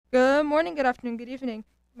Morning, good afternoon, good evening.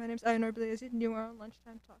 My name is Eleanor Blazey, and you are on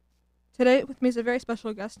Lunchtime Talks. Today, with me is a very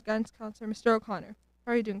special guest, guidance counselor, Mr. O'Connor.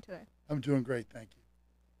 How are you doing today? I'm doing great, thank you.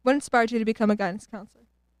 What inspired you to become a guidance counselor?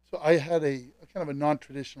 So I had a kind of a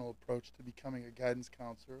non-traditional approach to becoming a guidance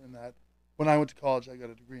counselor in that when I went to college, I got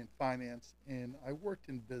a degree in finance and I worked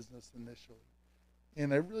in business initially.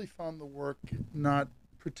 And I really found the work not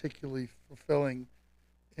particularly fulfilling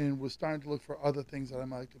and was starting to look for other things that I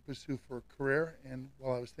might like to pursue for a career. And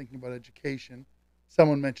while I was thinking about education,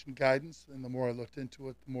 someone mentioned guidance, and the more I looked into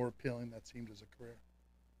it, the more appealing that seemed as a career.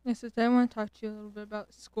 Yes, so today I want to talk to you a little bit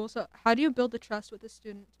about school. So, how do you build the trust with a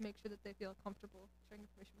student to make sure that they feel comfortable sharing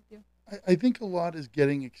information with you? I think a lot is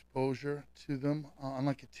getting exposure to them.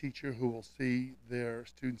 Unlike a teacher who will see their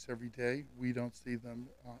students every day, we don't see them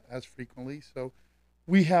as frequently. So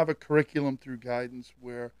we have a curriculum through guidance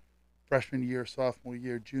where freshman year, sophomore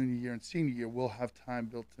year, junior year, and senior year we'll have time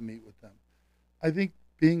built to meet with them. I think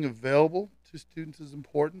being available to students is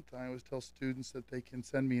important. I always tell students that they can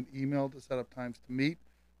send me an email to set up times to meet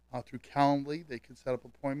through Calendly. They can set up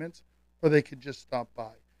appointments, or they could just stop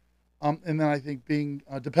by. And then I think being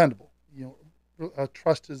dependable.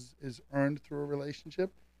 Trust is earned through a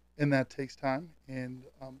relationship, and that takes time. And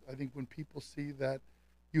I think when people see that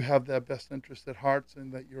you have their best interest at heart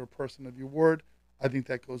and that you're a person of your word, I think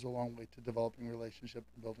that goes a long way to developing relationship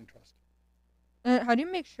and building trust. And how do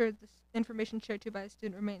you make sure this information shared to you by a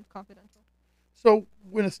student remains confidential? So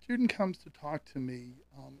when a student comes to talk to me,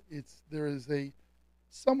 there is a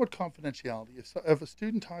somewhat confidentiality. If a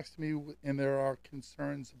student talks to me and there are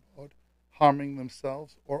concerns about harming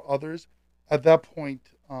themselves or others, at that point,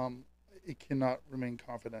 it cannot remain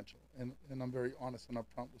confidential. And I'm very honest and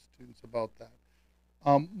upfront with students about that.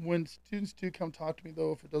 When students do come talk to me,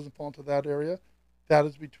 though, if it doesn't fall into that area, that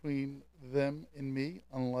is between them and me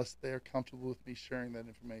unless they're comfortable with me sharing that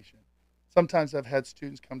information. Sometimes I've had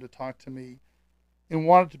students come to talk to me and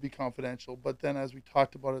want it to be confidential. But then, as we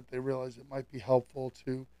talked about it, they realized it might be helpful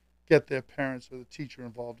to get their parents or the teacher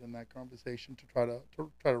involved in that conversation to try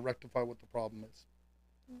to rectify what the problem is.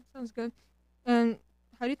 Sounds good. And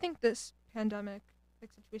how do you think this pandemic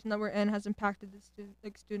situation that we're in has impacted the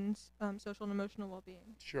students' social and emotional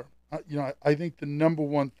well-being? Sure, I think the number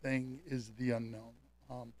one thing is the unknown.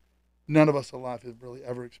 Um, None of us alive have really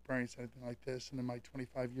ever experienced anything like this, and in my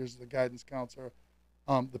 25 years as a guidance counselor,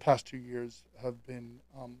 the past 2 years have been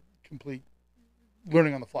complete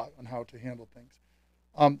learning on the fly on how to handle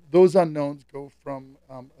things. Those unknowns go from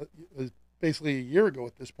basically a year ago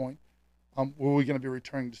at this point. Were we going to be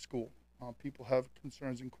returning to school? People have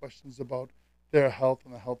concerns and questions about their health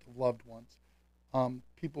and the health of loved ones.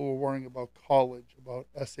 People were worrying about college, about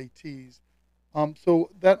SATs. So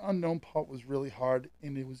that unknown part was really hard,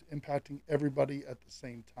 and it was impacting everybody at the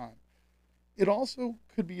same time. It also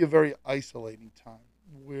could be a very isolating time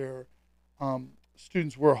where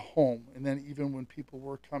students were home, and then even when people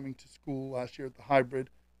were coming to school last year at the hybrid,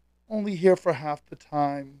 only here for half the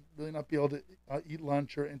time, really not be able to eat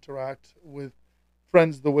lunch or interact with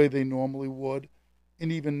friends the way they normally would. And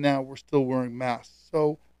even now, we're still wearing masks.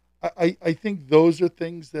 So I think those are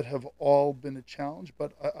things that have all been a challenge,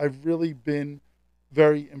 but I've really been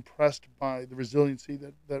very impressed by the resiliency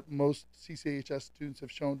that most CCHS students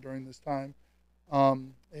have shown during this time.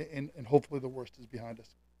 And hopefully the worst is behind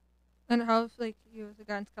us. And how have you as a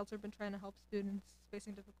guidance counselor been trying to help students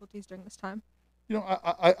facing difficulties during this time?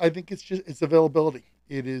 I think it's availability.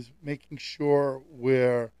 It is making sure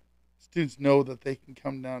where students know that they can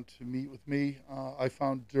come down to meet with me. I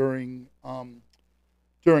found during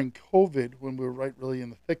COVID, when we were right really in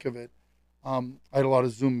the thick of it, I had a lot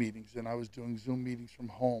of Zoom meetings, and I was doing Zoom meetings from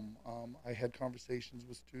home. I had conversations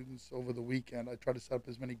with students over the weekend. I tried to set up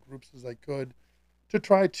as many groups as I could to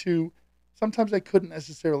try to. Sometimes I couldn't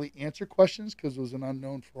necessarily answer questions because it was an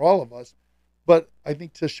unknown for all of us, but I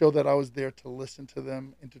think to show that I was there to listen to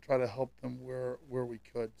them and to try to help them where we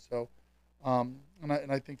could. So, and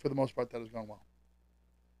I think for the most part that has gone well.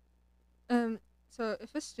 Um, so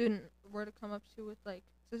if a student were to come up to you with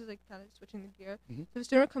so this is kind of switching the gear. Mhm. So if a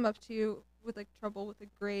student would come up to you with trouble with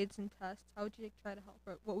grades and tests, how would you try to help,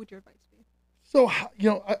 or what would your advice be? So,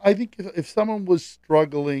 I think if someone was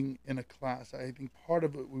struggling in a class, I think part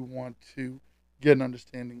of it we want to get an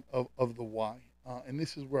understanding of the why. And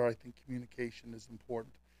this is where I think communication is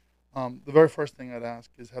important. The very first thing I'd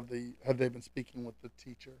ask is have they been speaking with the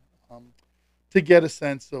teacher to get a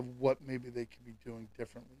sense of what maybe they could be doing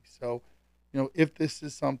differently. So, if this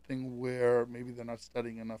is something where maybe they're not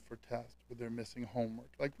studying enough for tests, where they're missing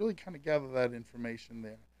homework, like really kind of gather that information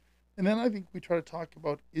there. And then I think we try to talk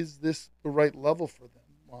about is this the right level for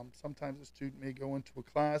them? Sometimes a student may go into a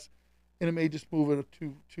class and it may just move at a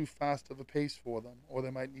too fast of a pace for them, or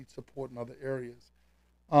they might need support in other areas.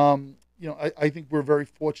 I think we're very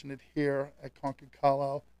fortunate here at Concord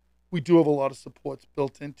Carlisle. We do have a lot of supports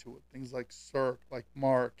built into it. Things like CERC, like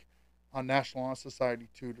Mark, National Honor Society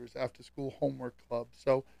tutors, after school homework clubs.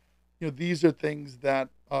 So, these are things that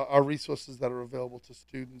are resources that are available to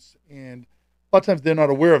students. And a lot of times they're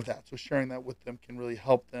not aware of that. So sharing that with them can really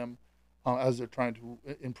help them as they're trying to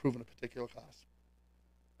improve in a particular class.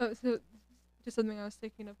 Oh, so just something I was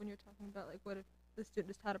thinking of when you're talking about like what if the student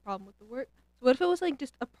just had a problem with the work. So what if it was like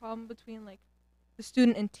just a problem between like the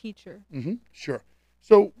student and teacher? Sure.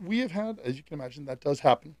 So we have had, as you can imagine, that does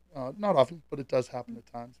happen. Not often, but it does happen at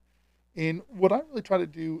times. And what I really try to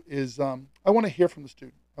do is I want to hear from the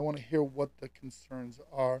student. I want to hear what the concerns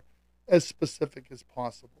are as specific as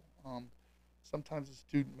possible. Sometimes a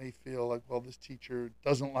student may feel like, well, this teacher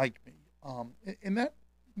doesn't like me. And that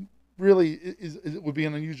really it would be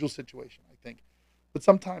an unusual situation, I think. But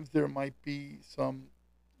sometimes there might be some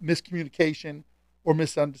miscommunication or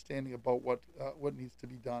misunderstanding about what needs to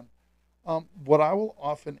be done. What I will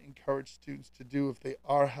often encourage students to do if they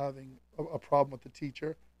are having a problem with the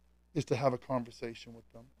teacher is to have a conversation with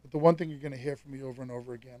them. But the one thing you're going to hear from me over and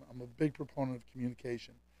over again, I'm a big proponent of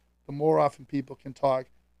communication. The more often people can talk,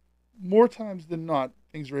 more times than not,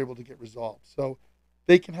 things are able to get resolved. So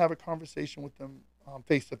they can have a conversation with them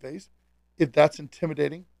face to face. If that's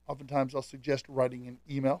intimidating, oftentimes I'll suggest writing an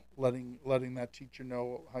email, letting that teacher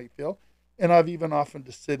know how you feel. And I've even often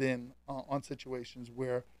to sit in on situations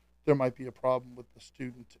where there might be a problem with the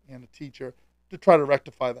student and a teacher to try to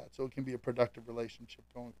rectify that so it can be a productive relationship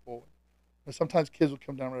going forward. Sometimes kids will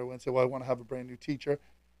come down right away and say, well, I want to have a brand new teacher.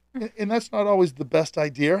 And that's not always the best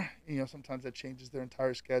idea. Sometimes that changes their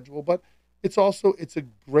entire schedule, but it's a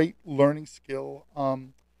great learning skill.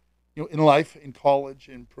 In life, in college,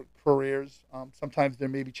 in careers, sometimes there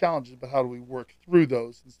may be challenges, but how do we work through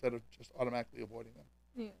those instead of just automatically avoiding them?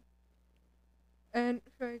 Yeah. And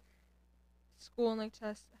for like school and like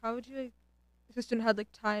tests, how would you like if a student had like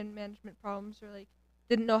time management problems or like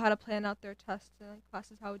didn't know how to plan out their tests and like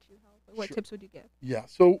classes, how would you help? Like, what Sure. tips would you give? Yeah.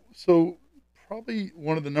 So probably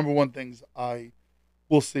one of the number one things I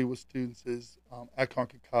will see with students is at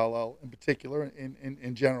Concord Carlisle in particular,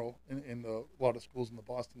 in general, in a lot of schools in the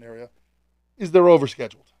Boston area, is they're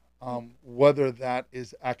overscheduled. Whether that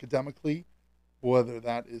is academically, whether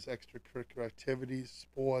that is extracurricular activities,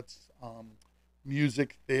 sports,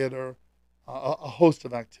 music, theater, a host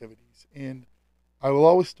of activities. And I will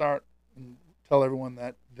always start and tell everyone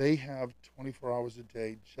that they have 24 hours a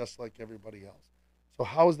day just like everybody else. So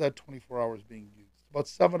how is that 24 hours being used? About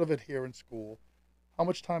 7 of it here in school. How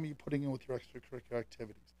much time are you putting in with your extracurricular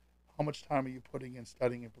activities? How much time are you putting in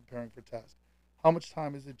studying and preparing for tests? How much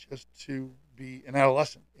time is it just to be an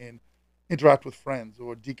adolescent and interact with friends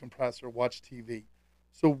or decompress or watch TV?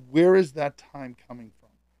 So where is that time coming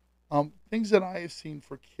from? Things that I have seen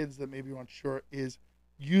for kids that maybe aren't sure is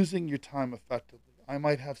using your time effectively. I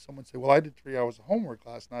might have someone say, well, I did 3 hours of homework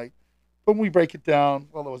last night. But when we break it down,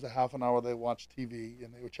 well, there was a half an hour they watched TV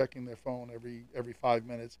and they were checking their phone every 5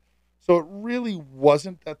 minutes. So it really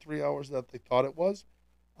wasn't that 3 hours that they thought it was.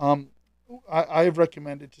 Um, I have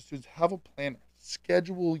recommended to students have a planner.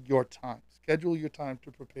 Schedule your time. Schedule your time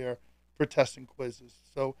to prepare for tests and quizzes.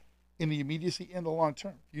 So in the immediacy and the long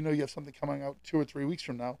term, you have something coming out 2 or 3 weeks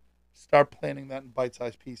from now, start planning that in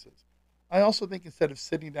bite-sized pieces. I also think instead of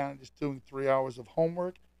sitting down and just doing 3 hours of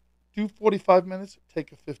homework, do 45 minutes,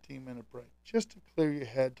 take a 15-minute break just to clear your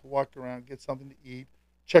head, to walk around, get something to eat,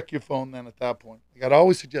 check your phone then at that point. Like I'd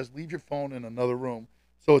always suggest leave your phone in another room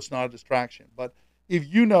so it's not a distraction. But if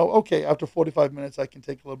okay, after 45 minutes I can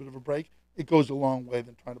take a little bit of a break, it goes a long way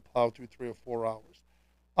than trying to plow through 3 or 4 hours.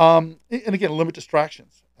 And again, limit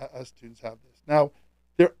distractions as students have this. Now,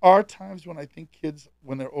 there are times when I think kids,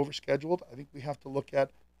 when they're overscheduled, I think we have to look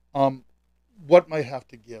at what might have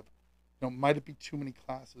to give. Might it be too many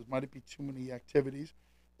classes? Might it be too many activities?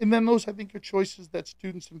 And then those, I think, are choices that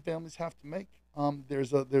students and families have to make.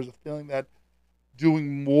 There's a feeling that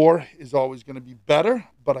doing more is always going to be better,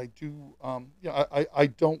 but I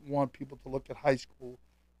don't want people to look at high school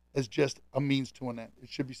as just a means to an end. It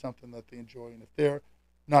should be something that they enjoy. And if they're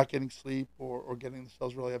not getting sleep or getting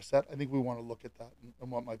themselves really upset, I think we want to look at that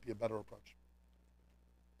and what might be a better approach.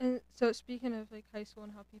 And so speaking of like high school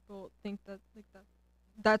and how people think that like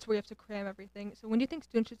that's where you have to cram everything. So when do you think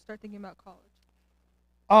students should start thinking about college?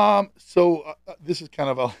 This is kind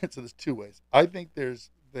of, I'll answer this 2 ways. I think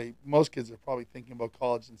most kids are probably thinking about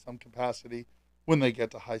college in some capacity when they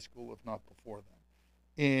get to high school, if not before then.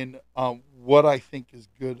 And what I think is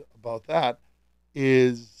good about that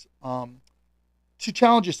is to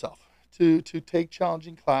challenge yourself, to take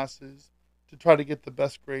challenging classes, to try to get the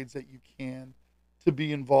best grades that you can, to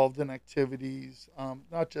be involved in activities.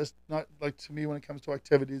 Not like to me when it comes to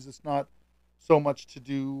activities, it's not so much to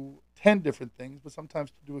do 10 different things, but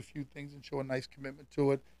sometimes to do a few things and show a nice commitment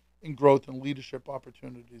to it and growth and leadership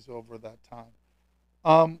opportunities over that time.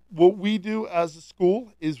 What we do as a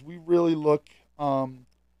school is we really look,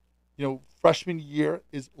 freshman year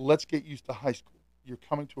is let's get used to high school. You're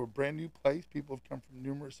coming to a brand new place. People have come from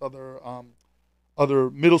numerous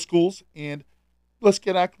other middle schools, and let's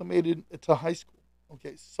get acclimated to high school.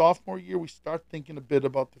 Okay, sophomore year, we start thinking a bit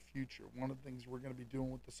about the future. One of the things we're going to be doing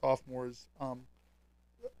with the sophomores,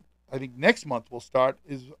 I think next month we'll start,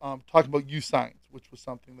 is talking about youth science, which was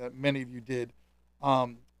something that many of you did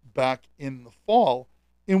back in the fall,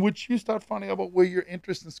 in which you start finding out about where your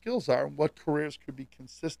interests and skills are and what careers could be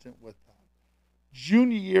consistent with that.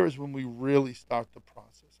 Junior year is when we really start the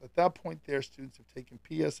process. At that point, their students have taken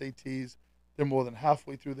PSATs. They're more than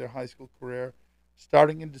halfway through their high school career.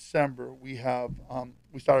 Starting in December, we start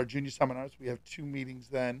our junior seminars. We have 2 meetings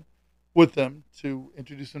then with them to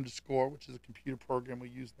introduce them to SCORE, which is a computer program we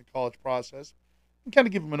use in the college process, and kind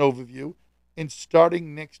of give them an overview. And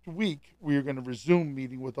starting next week, we are going to resume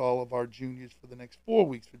meeting with all of our juniors for the next 4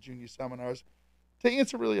 weeks for junior seminars to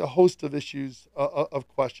answer really a host of issues, of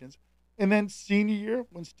questions. And then senior year,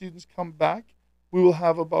 when students come back, we will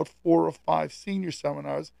have about 4 or 5 senior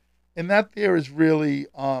seminars. And that there is really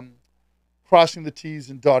crossing the T's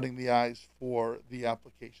and dotting the I's for the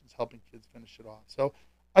applications, helping kids finish it off. So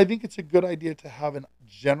I think it's a good idea to have a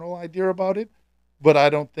general idea about it, but I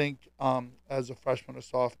don't think as a freshman or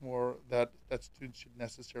sophomore that students should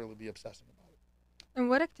necessarily be obsessing about it. And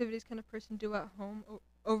what activities can a person do at home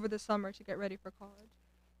over the summer to get ready for college?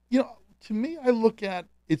 To me, I look at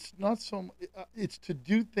it's not so. It's to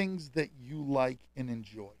do things that you like and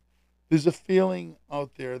enjoy. There's a feeling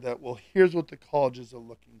out there that, well, here's what the colleges are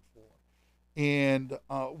looking for, and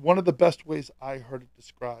one of the best ways I heard it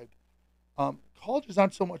described, colleges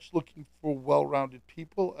aren't so much looking for well-rounded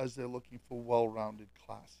people as they're looking for well-rounded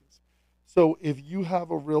classes. So if you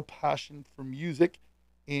have a real passion for music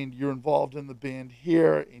and you're involved in the band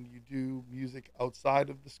here and you do music outside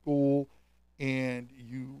of the school and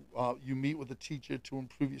you meet with a teacher to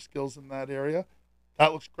improve your skills in that area,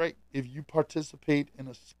 that looks great. If you participate in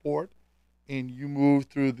a sport and you move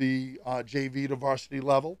through the JV to varsity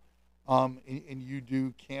level, and you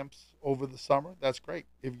do camps over the summer, that's great.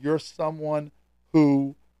 If you're someone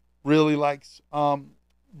who really likes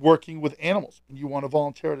working with animals and you want to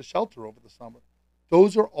volunteer at a shelter over the summer,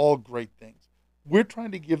 those are all great things. We're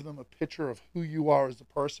trying to give them a picture of who you are as a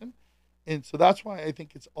person. And so that's why I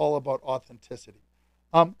think it's all about authenticity.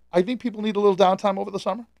 I think people need a little downtime over the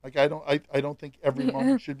summer. Like I don't think every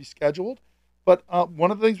moment should be scheduled. But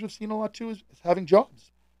one of the things we've seen a lot too is having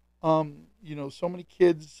jobs. So many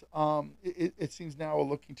kids, it seems now are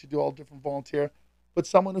looking to do all different volunteer, but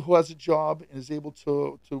someone who has a job and is able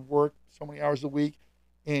to work so many hours a week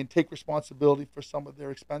and take responsibility for some of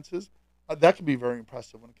their expenses, that can be very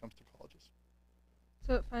impressive when it comes to colleges.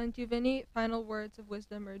 So, do you have any final words of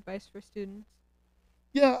wisdom or advice for students?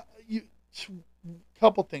 Yeah,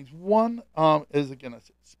 couple things. One is again,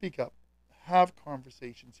 speak up, have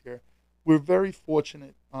conversations here. We're very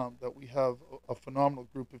fortunate that we have a phenomenal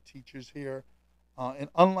group of teachers here, and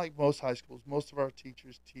unlike most high schools, most of our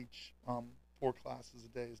teachers teach 4 classes a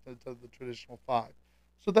day instead of the traditional 5.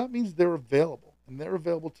 So that means they're available, and they're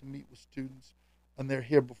available to meet with students, and they're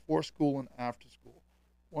here before school and after school.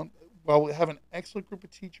 While we have an excellent group of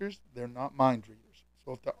teachers, they're not mind readers.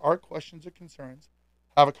 So if there are questions or concerns,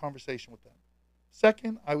 have a conversation with them.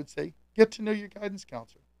 Second, I would say get to know your guidance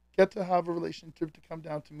counselor. Get to have a relationship to come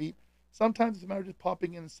down to meet. Sometimes it's a matter of just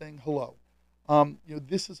popping in and saying hello.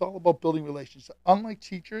 This is all about building relationships. Unlike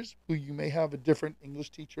teachers, who you may have a different English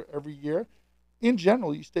teacher every year, in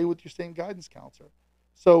general, you stay with your same guidance counselor.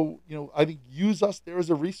 So, I think use us there as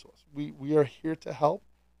a resource. We are here to help.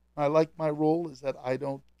 I like my role is that I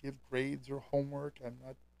don't give grades or homework. I'm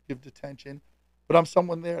not give detention, but I'm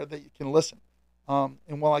someone there that you can listen.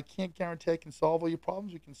 And while I can't guarantee I can solve all your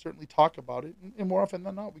problems, we can certainly talk about it. And more often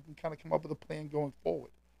than not, we can kind of come up with a plan going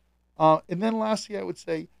forward. And then lastly, I would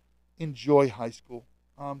say enjoy high school.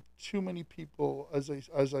 Too many people, as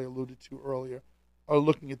I alluded to earlier, are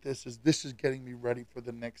looking at this as this is getting me ready for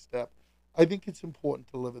the next step. I think it's important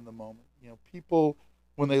to live in the moment. People,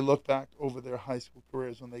 when they look back over their high school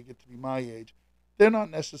careers, when they get to be my age, they're not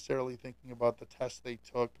necessarily thinking about the tests they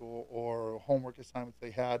took or homework assignments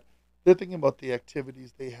they had. They're thinking about the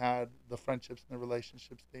activities they had, the friendships and the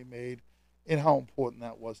relationships they made, and how important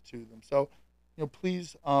that was to them. So,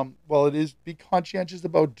 please, while it is, be conscientious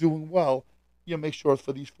about doing well. Make sure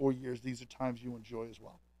for these 4 years, these are times you enjoy as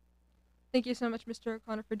well. Thank you so much, Mr.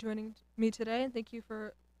 O'Connor, for joining me today, and thank you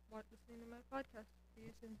for listening to my podcast. See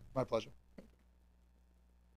you soon. My pleasure.